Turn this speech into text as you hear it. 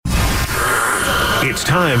It's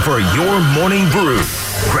time for your Morning Brew.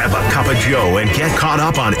 Grab a cup of Joe and get caught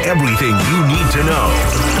up on everything you need to know.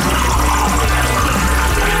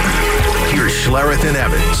 Here's Schlereth and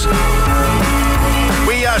Evans.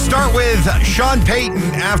 We start with Sean Payton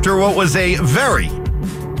after what was a very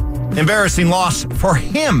embarrassing loss for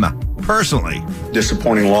him personally.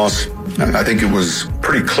 Disappointing loss. I think it was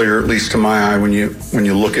pretty clear, at least to my eye, when you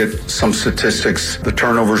look at some statistics. The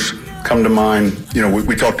turnovers come to mind. You know,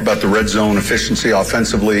 we talked about the red zone efficiency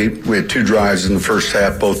offensively. We had 2 drives in the first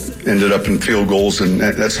half, both ended up in field goals, and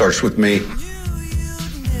that starts with me.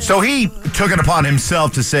 So he took it upon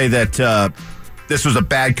himself to say that this was a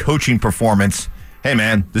bad coaching performance. Hey,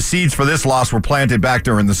 man, the seeds for this loss were planted back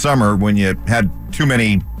during the summer when you had too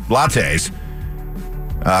many lattes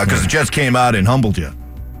because the Jets came out and humbled you.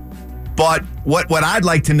 But what I'd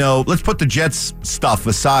like to know, let's put the Jets stuff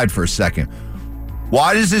aside for a second.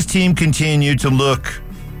 Why does this team continue to look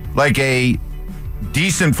like a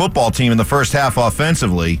decent football team in the first half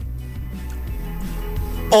offensively,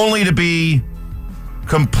 only to be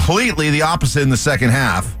completely the opposite in the second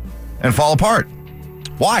half and fall apart?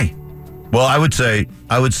 Why? Well, I would say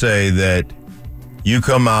that you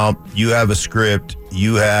come out, you have a script,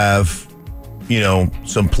 you have,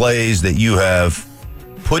 some plays that you have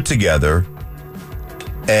put together,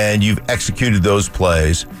 and you've executed those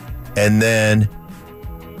plays, and then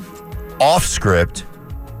off script,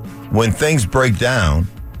 when things break down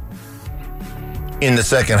in the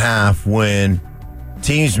second half, when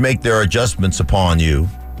teams make their adjustments upon you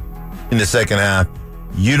in the second half,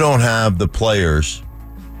 you don't have the players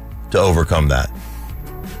to overcome that.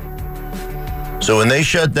 So when they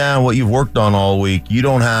shut down what you've worked on all week, you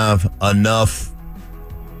don't have enough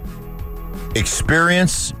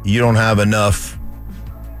experience, you don't have enough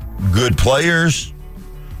good players.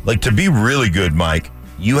 Like, to be really good, Mike,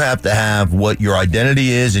 you have to have what your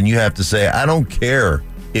identity is, and you have to say, I don't care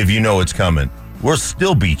if you know it's coming. We'll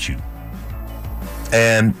still beat you.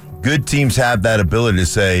 And good teams have that ability to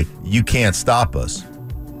say, you can't stop us.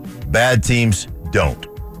 Bad teams don't.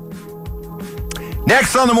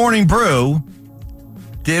 Next on the Morning Brew,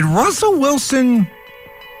 did Russell Wilson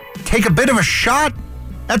take a bit of a shot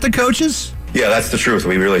at the coaches? Yeah, that's the truth.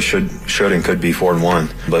 We really should and could be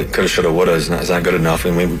 4-1, but coulda, shoulda, woulda is not good enough.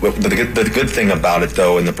 And the good thing about it,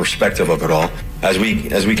 though, and the perspective of it all, as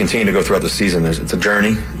we continue to go throughout the season, it's a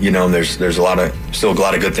journey. And there's still a lot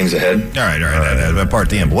of good things ahead. All right. That part at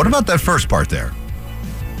the end. But what about that first part there?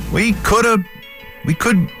 We could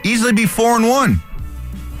easily be 4-1.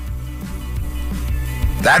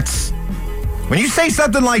 That's when you say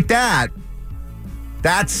something like that.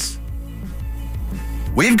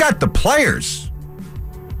 We've got the players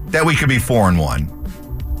that we could be 4-1.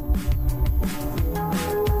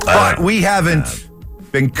 But we haven't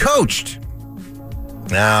been coached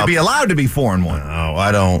to be allowed to be 4-1. No,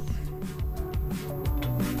 I don't.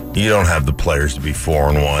 You don't have the players to be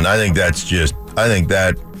 4-1. I think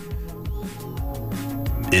that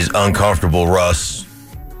is uncomfortable, Russ.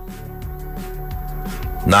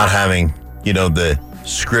 Not having, the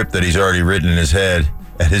script that he's already written in his head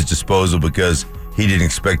at his disposal because he didn't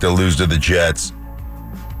expect to lose to the Jets.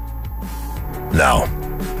 No.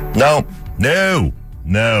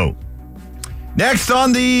 Next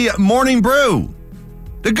on the Morning Brew,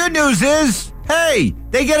 the good news is, hey,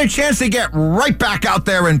 they get a chance to get right back out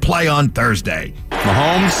there and play on Thursday.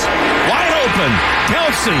 Mahomes, wide open.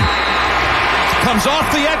 Kelsey comes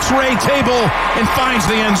off the X-ray table and finds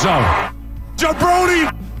the end zone.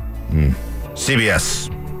 Jabroni! CBS.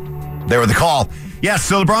 They were the call. Yes,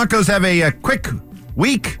 so the Broncos have a quick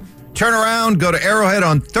week. Turn around, go to Arrowhead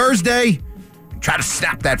on Thursday. Try to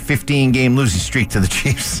snap that 15-game losing streak to the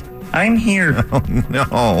Chiefs. I'm here.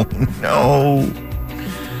 Oh, no.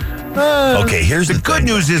 Okay, here's the good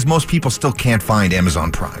news is most people still can't find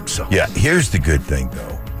Amazon Prime. So yeah, here's the good thing,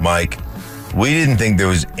 though. Mike, we didn't think there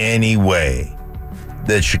was any way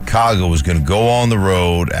that Chicago was going to go on the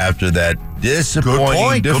road after that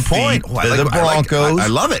disappointing defeat to the Broncos. I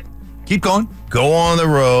love it. Keep going. Go on the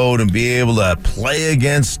road and be able to play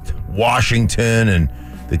against Washington and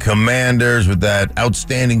the Commanders with that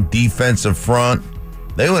outstanding defensive front.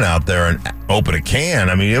 They went out there and opened a can.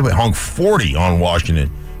 I mean, it hung 40 on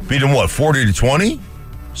Washington. Beat them, 40-20?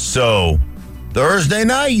 So, Thursday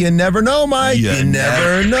night, you never know, Mike. You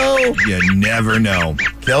never know. You never know.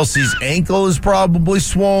 Kelsey's ankle is probably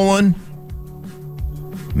swollen.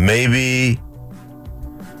 Maybe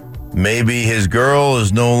his girl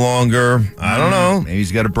is no longer, I don't know. Maybe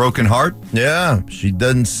he's got a broken heart. Yeah, she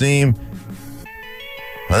doesn't seem,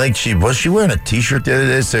 I think was she wearing a t-shirt the other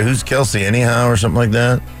day that said, who's Kelsey anyhow, or something like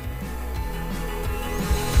that?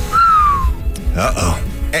 Uh-oh.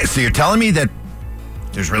 So you're telling me that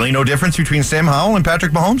There's really no difference between Sam Howell and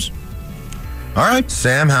Patrick Mahomes? All right.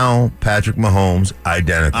 Sam Howell, Patrick Mahomes,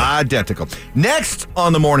 identical. Next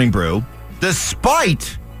on the Morning Brew,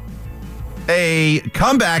 despite a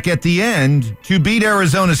comeback at the end to beat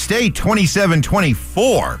Arizona State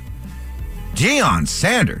 27-24, Deion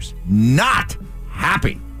Sanders not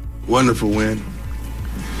happy. Wonderful win.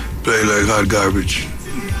 Played like hot garbage.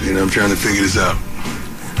 I'm trying to figure this out.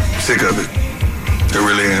 Sick of it. I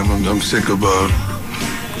really am. I'm sick of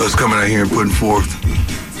us coming out here and putting forth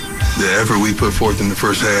the effort we put forth in the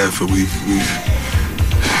first half. We've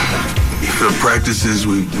for the practices,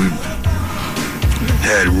 we've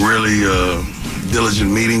had really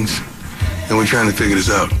diligent meetings, and we're trying to figure this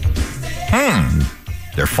out.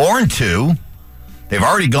 They're 4-2. They've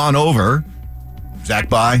already gone over. Zach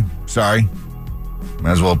Bye, sorry.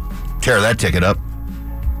 Might as well tear that ticket up.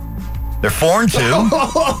 They're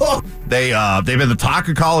 4-2. They've been the talk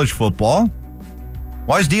of college football.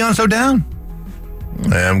 Why is Deion so down?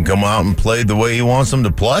 And come out and play the way he wants them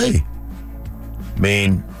to play. I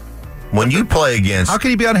mean, when you play against... How can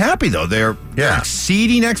he be unhappy, though? They're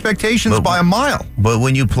exceeding expectations by a mile. But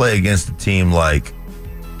when you play against a team like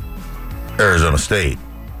Arizona State,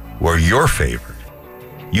 where you're favored,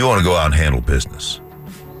 you want to go out and handle business.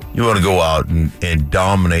 You want to go out and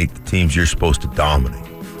dominate the teams you're supposed to dominate.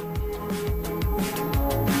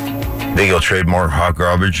 Think he'll trademark hot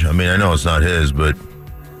garbage? I mean, I know it's not his, but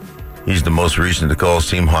he's the most recent to call his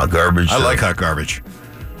team hot garbage. I like hot garbage.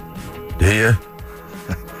 Do you?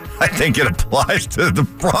 I think it applies to the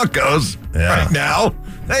Broncos right now.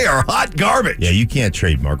 They are hot garbage. Yeah, you can't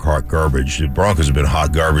trademark hot garbage. The Broncos have been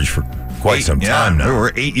hot garbage for quite some time now. There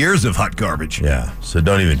were 8 years of hot garbage. Yeah, so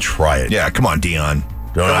don't even try it. Yeah, come on, Deion.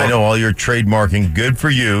 I know all your trademarking. Good for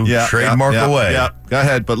you. Yeah, trademark away. Yeah, go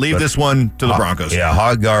ahead. But leave this one to the Broncos. Yeah,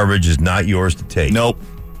 hot garbage is not yours to take. Nope.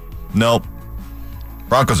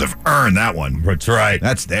 Broncos have earned that one. That's right.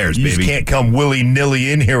 That's theirs, you baby. You just can't come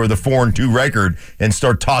willy-nilly in here with a 4-2 record and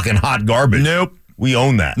start talking hot garbage. Nope. We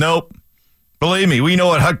own that. Nope. Believe me, we know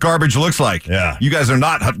what hot garbage looks like. Yeah. You guys are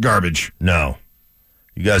not hot garbage. No.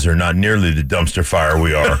 You guys are not nearly the dumpster fire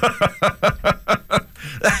we are.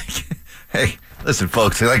 Hey, listen,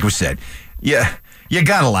 folks, like we said, you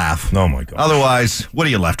got to laugh. Oh, my God. Otherwise, what are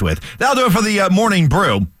you left with? That'll do it for the Morning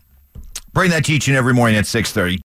Brew. Bring that to each and every morning at 6:30.